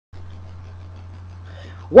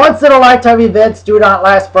Once-in-a-lifetime events do not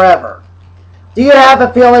last forever. Do you have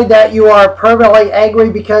a feeling that you are permanently angry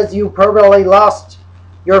because you permanently lost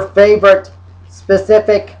your favorite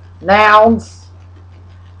specific nouns?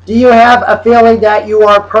 Do you have a feeling that you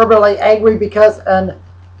are permanently angry because an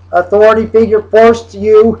authority figure forced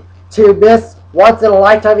you to miss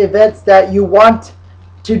once-in-a-lifetime events that you want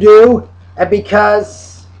to do, and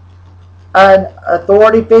because an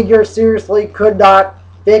authority figure seriously could not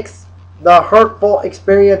fix the hurtful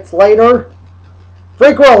experience later?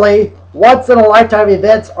 Frequently, once-in-a-lifetime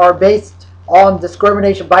events are based on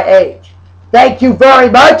discrimination by age. Thank you very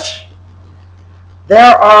much!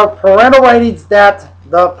 There are parental ratings that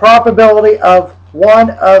the probability of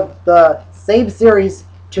one of the same series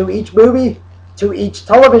to each movie, to each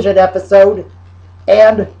television episode,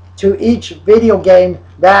 and to each video game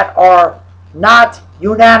that are not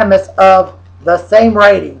unanimous of the same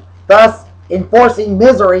rating, thus enforcing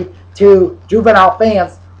misery to juvenile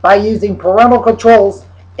fans by using parental controls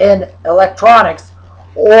in electronics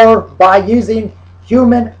or by using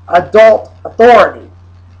human adult authority.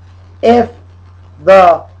 If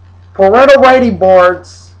the parental rating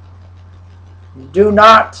boards do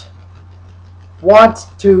not want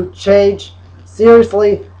to change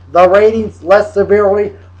seriously the ratings less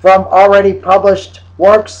severely from already published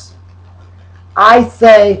works, I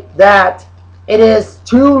say that it is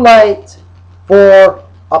too late for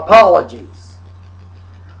apologies.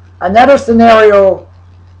 Another scenario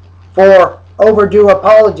for overdue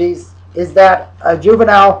apologies is that a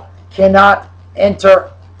juvenile cannot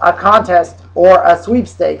enter a contest or a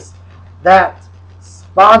sweepstakes that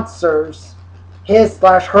sponsors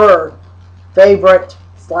his/her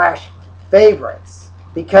favorite/favorites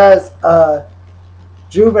because a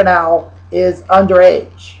juvenile is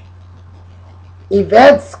underage.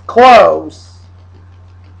 Events close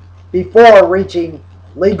before reaching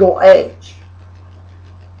legal age.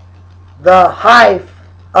 The height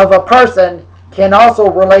of a person can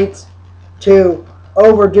also relate to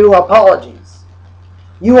overdue apologies.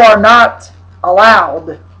 You are not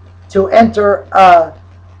allowed to enter a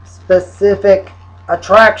specific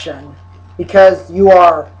attraction because you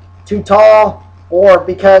are too tall or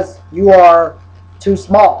because you are too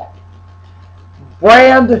small.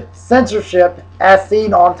 Brand censorship, as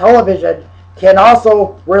seen on television, can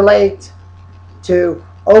also relate to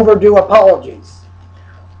overdue apologies.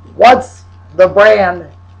 Once the brand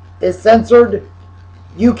is censored,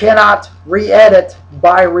 you cannot re-edit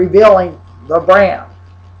by revealing the brand.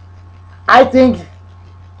 I think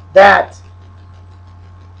that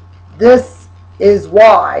this is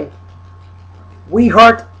why we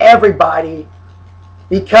hurt everybody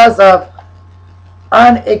because of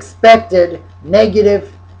unexpected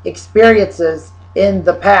negative experiences in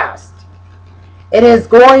the past. It is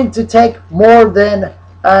going to take more than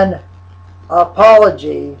an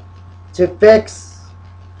apology to fix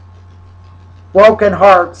broken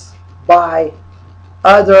hearts by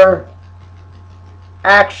other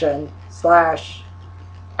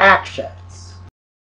action/actions.